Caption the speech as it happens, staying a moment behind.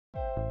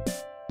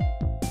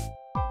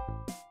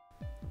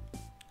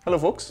Hello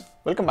folks,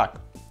 welcome back.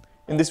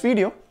 In this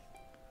video,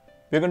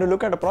 we're going to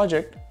look at a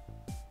project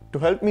to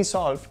help me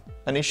solve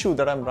an issue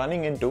that I'm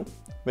running into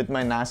with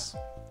my NAS.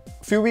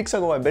 A few weeks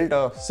ago, I built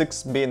a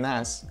 6-bay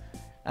NAS,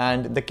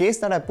 and the case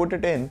that I put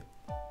it in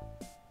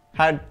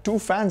had two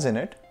fans in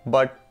it,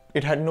 but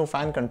it had no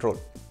fan control.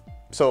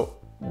 So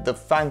the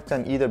fans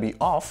can either be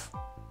off,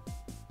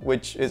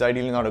 which is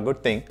ideally not a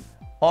good thing,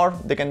 or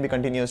they can be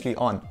continuously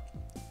on.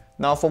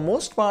 Now for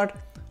most part,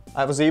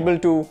 I was able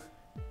to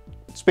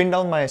spin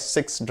down my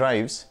 6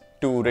 drives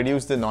to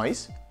reduce the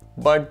noise,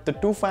 but the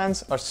two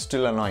fans are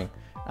still annoying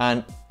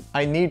and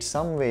I need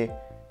some way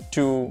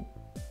to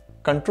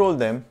control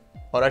them,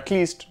 or at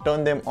least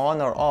turn them on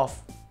or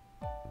off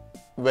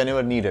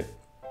whenever needed.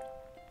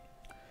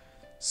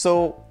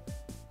 So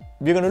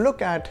we're going to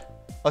look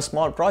at a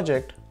small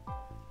project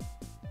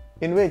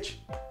in which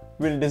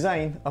we'll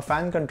design a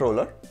fan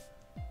controller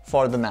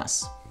for the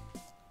NAS.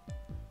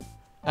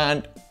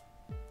 And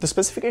the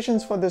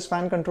specifications for this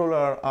fan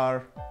controller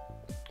are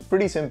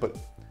pretty simple.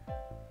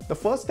 The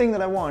first thing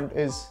that I want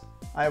is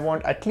I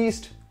want at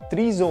least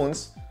 3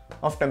 zones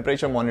of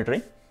temperature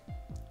monitoring.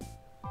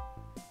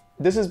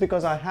 This is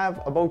because I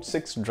have about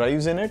 6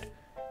 drives in it,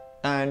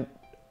 and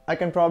I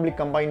can probably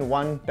combine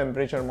one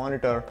temperature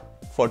monitor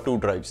for 2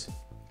 drives.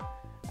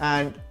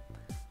 And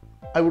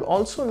I would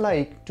also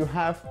like to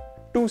have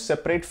 2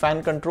 separate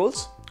fan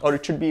controls, or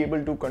it should be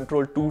able to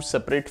control 2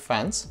 separate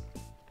fans.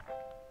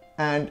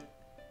 And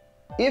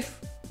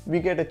if we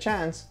get a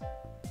chance,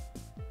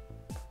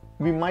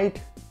 we might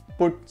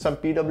put some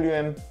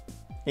PWM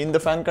in the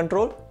fan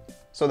control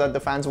so that the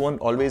fans won't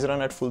always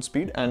run at full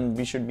speed, and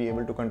we should be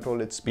able to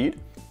control its speed.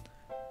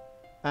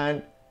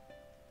 And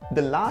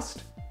the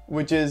last,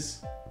 which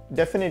is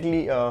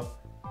definitely a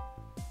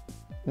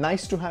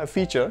nice to have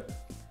feature,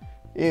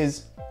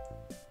 is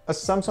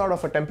some sort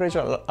of a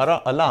temperature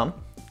alarm,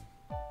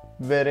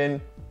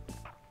 wherein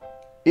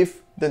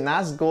if the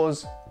NAS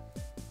goes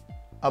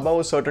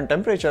above a certain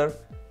temperature,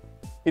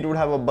 it would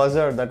have a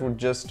buzzer that would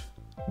just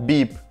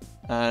beep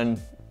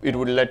and it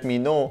would let me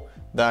know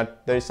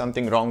that there is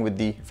something wrong with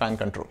the fan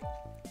control.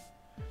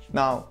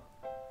 Now,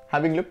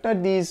 having looked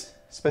at these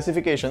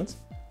specifications,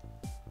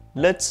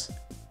 let's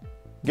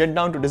get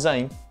down to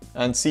design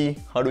and see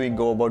how do we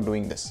go about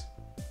doing this.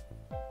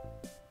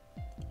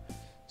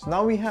 So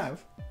now we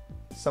have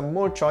some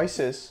more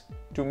choices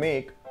to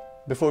make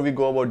before we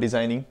go about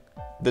designing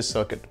this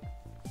circuit.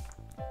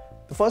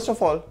 The first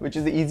of all, which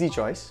is the easy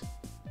choice,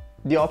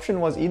 the option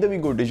was either we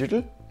go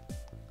digital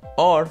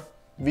or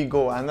we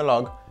go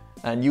analog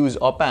and use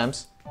op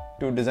amps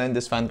to design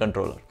this fan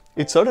controller.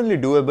 It's certainly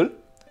doable,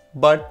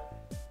 but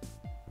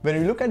when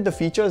we look at the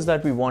features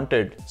that we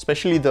wanted,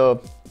 especially the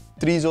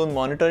 3-zone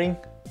monitoring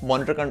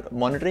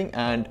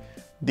and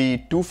the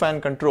 2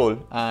 fan control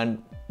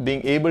and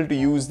being able to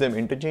use them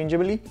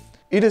interchangeably,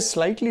 it is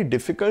slightly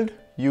difficult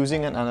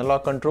using an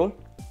analog control,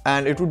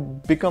 and it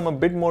would become a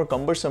bit more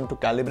cumbersome to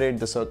calibrate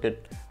the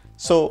circuit.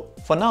 So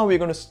for now, we're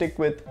going to stick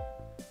with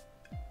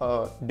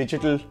a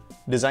digital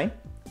design,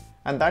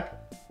 and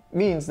that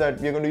means that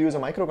we're going to use a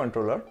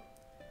microcontroller.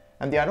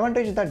 And the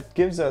advantage that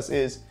gives us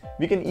is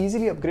we can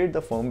easily upgrade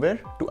the firmware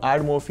to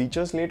add more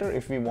features later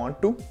if we want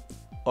to,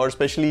 or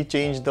especially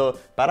change the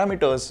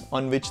parameters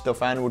on which the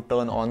fan would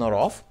turn on or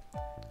off.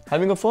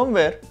 Having a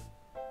firmware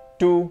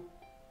to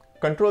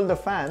control the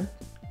fan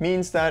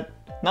means that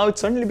now it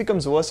suddenly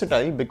becomes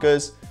versatile,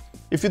 because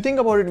if you think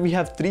about it, we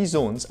have 3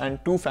 zones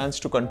and 2 fans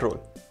to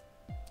control.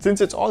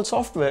 Since it's all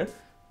software,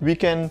 we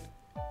can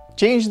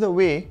change the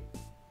way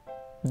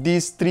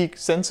these 3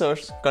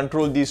 sensors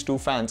control these 2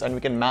 fans, and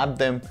we can map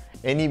them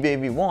any way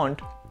we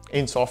want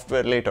in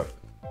software later.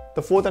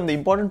 The fourth and the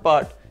important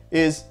part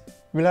is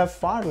we'll have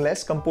far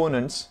less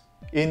components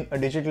in a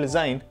digital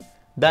design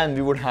than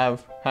we would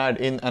have had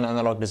in an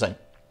analog design.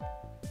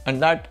 And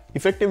that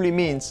effectively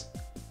means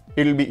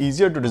it'll be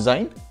easier to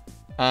design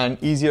and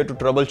easier to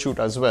troubleshoot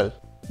as well.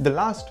 The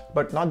last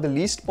but not the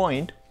least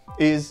point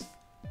is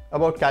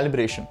about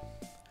calibration.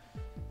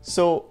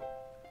 So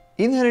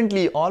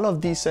inherently, all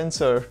of these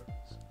sensors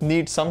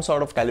need some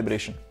sort of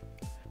calibration.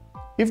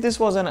 If this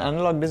was an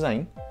analog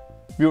design,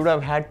 we would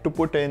have had to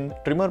put in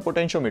trimmer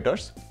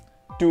potentiometers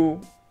to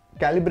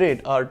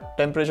calibrate our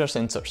temperature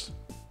sensors.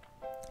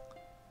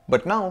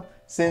 But now,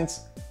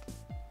 since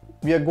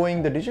we are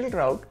going the digital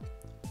route,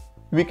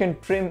 we can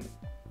trim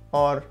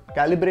or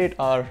calibrate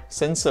our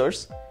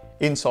sensors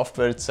in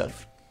software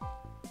itself.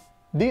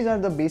 These are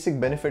the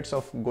basic benefits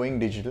of going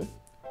digital.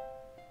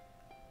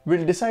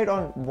 We'll decide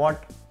on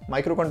what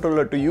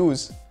microcontroller to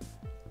use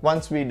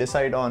once we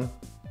decide on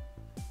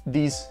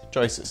these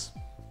choices.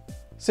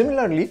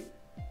 Similarly,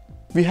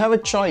 we have a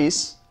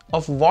choice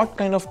of what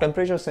kind of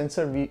temperature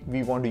sensor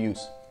we want to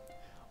use.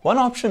 One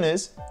option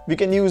is we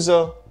can use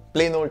a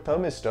plain old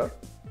thermistor,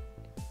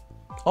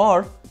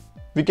 or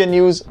we can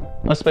use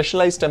a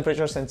specialized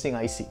temperature sensing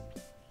IC.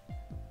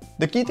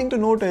 The key thing to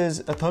note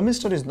is a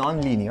thermistor is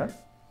non-linear.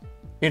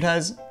 It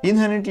has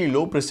inherently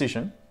low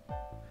precision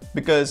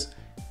because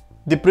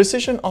the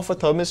precision of a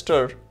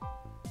thermistor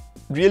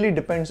really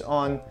depends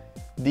on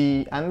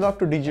the analog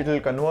to digital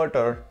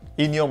converter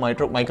in your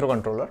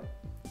microcontroller.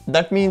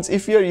 That means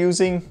if you're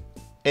using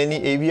any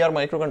AVR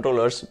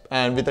microcontrollers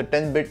and with a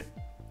 10-bit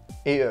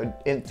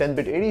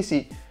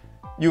ADC,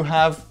 you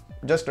have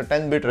just a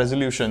 10-bit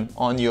resolution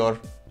on your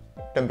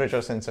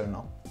temperature sensor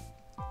now.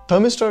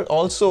 Thermistor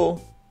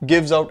also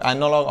gives out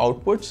analog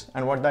outputs,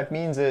 and what that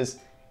means is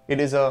it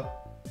is a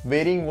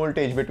varying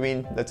voltage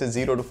between, let's say,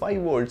 0 to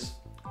 5 volts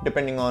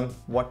depending on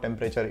what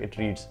temperature it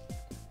reads.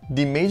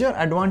 The major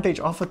advantage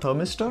of a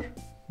thermistor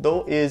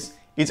though is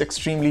it's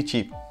extremely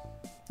cheap.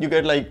 You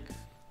get like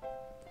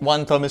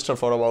one thermistor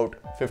for about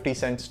 50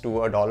 cents to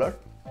 $1.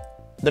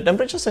 The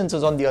temperature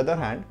sensors, on the other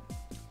hand,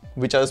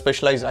 which are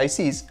specialized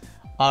ICs,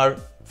 are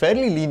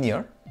fairly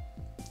linear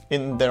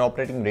in their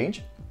operating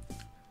range.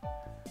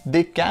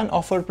 They can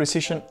offer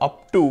precisions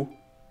up to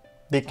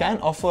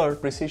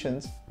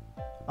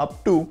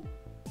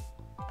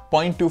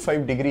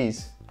 0.25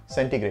 degrees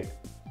centigrade.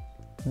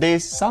 They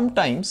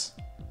sometimes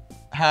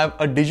have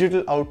a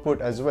digital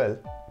output as well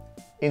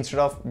instead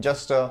of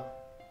just a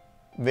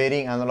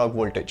varying analog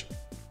voltage,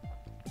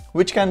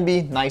 which can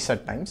be nice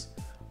at times,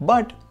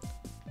 but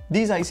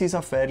these ICs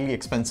are fairly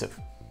expensive,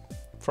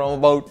 from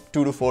about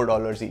 $2 to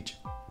 $4 each.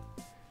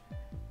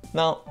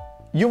 Now,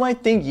 you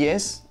might think,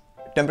 yes,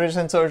 temperature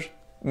sensor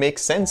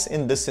makes sense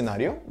in this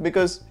scenario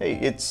because, hey,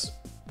 it's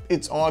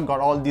all got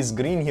all this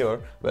green here,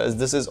 whereas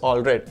this is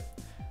all red.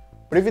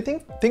 But if you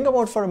think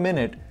about for a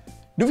minute,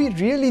 do we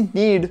really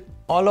need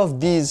all of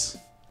these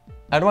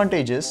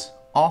advantages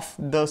of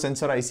the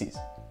sensor ICs?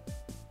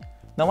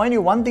 Now, mind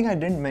you, one thing I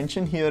didn't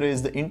mention here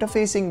is the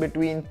interfacing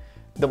between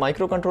the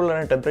microcontroller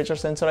and temperature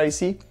sensor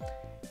IC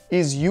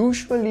is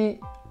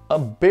usually a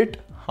bit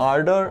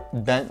harder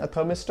than a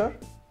thermistor,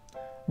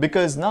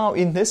 because now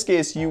in this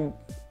case you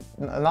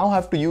now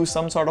have to use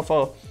some sort of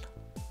a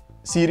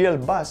serial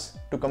bus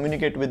to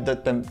communicate with the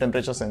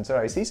temperature sensor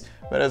ICs,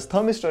 whereas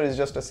thermistor is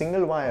just a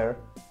single wire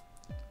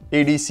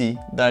ADC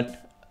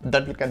that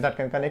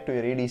can connect to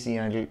your ADC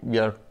and we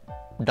are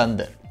done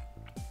there.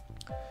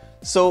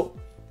 So,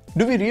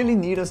 do we really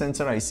need a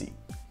sensor IC?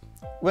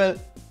 Well,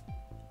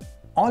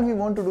 all we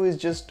want to do is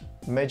just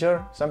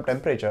measure some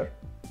temperature,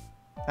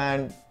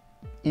 and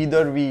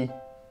either we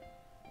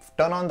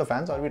turn on the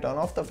fans or we turn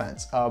off the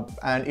fans,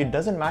 and it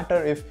doesn't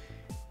matter if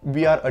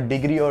we are a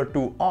degree or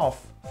two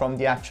off from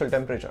the actual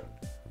temperature.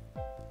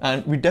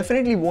 And we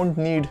definitely won't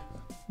need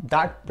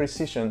that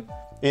precision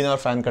in our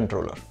fan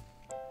controller.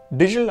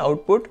 Digital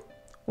output,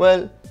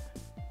 well,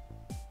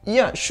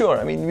 yeah, sure,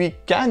 I mean, we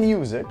can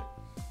use it,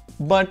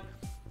 but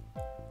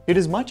it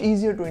is much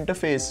easier to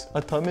interface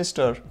a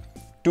thermistor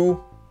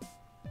to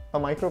a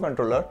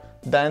microcontroller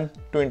than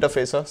to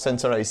interface a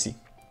sensor IC.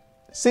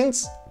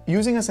 Since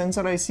using a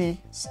sensor IC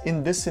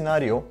in this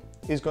scenario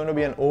is going to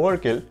be an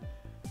overkill,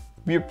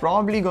 we're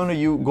probably going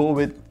to go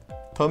with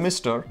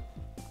thermistor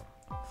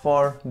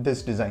for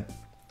this design.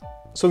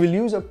 So we'll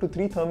use up to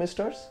 3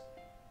 thermistors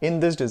in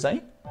this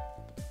design,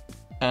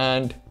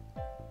 and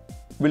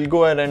we'll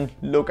go ahead and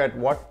look at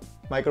what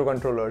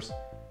microcontrollers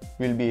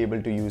we'll be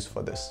able to use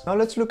for this. Now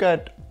let's look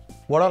at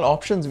what all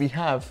options we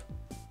have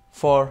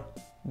for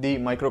the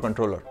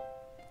microcontroller.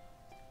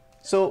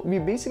 So we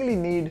basically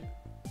need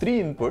 3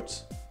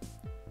 inputs,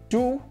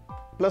 2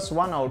 plus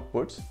 1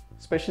 outputs,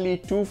 especially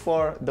 2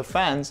 for the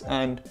fans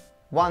and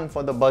 1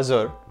 for the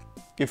buzzer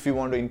if we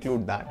want to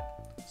include that.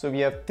 So we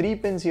have 3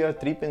 pins here,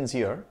 3 pins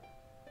here.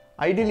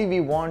 Ideally we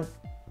want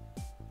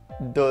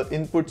the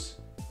inputs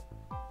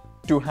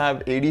to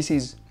have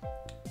ADCs,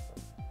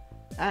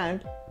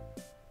 and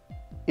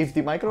if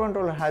the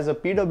microcontroller has a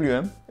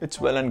PWM, it's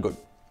well and good.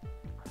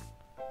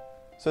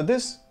 So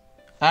this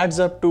adds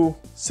up to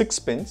 6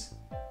 pins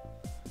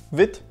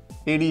with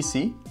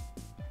ADC,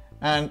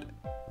 and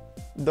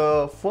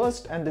the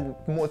first and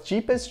the more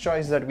cheapest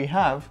choice that we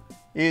have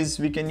is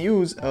we can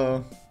use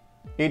a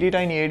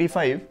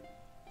 80Tiny85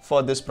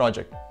 for this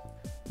project.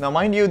 Now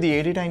mind you, the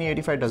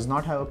 80Tiny85 does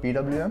not have a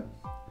PWM,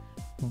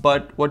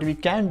 but what we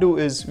can do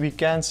is we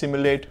can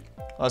simulate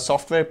a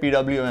software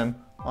PWM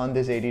on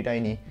this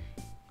 80Tiny.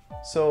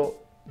 So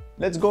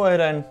let's go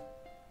ahead and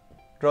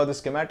draw the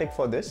schematic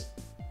for this,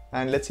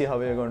 and let's see how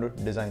we are going to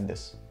design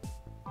this.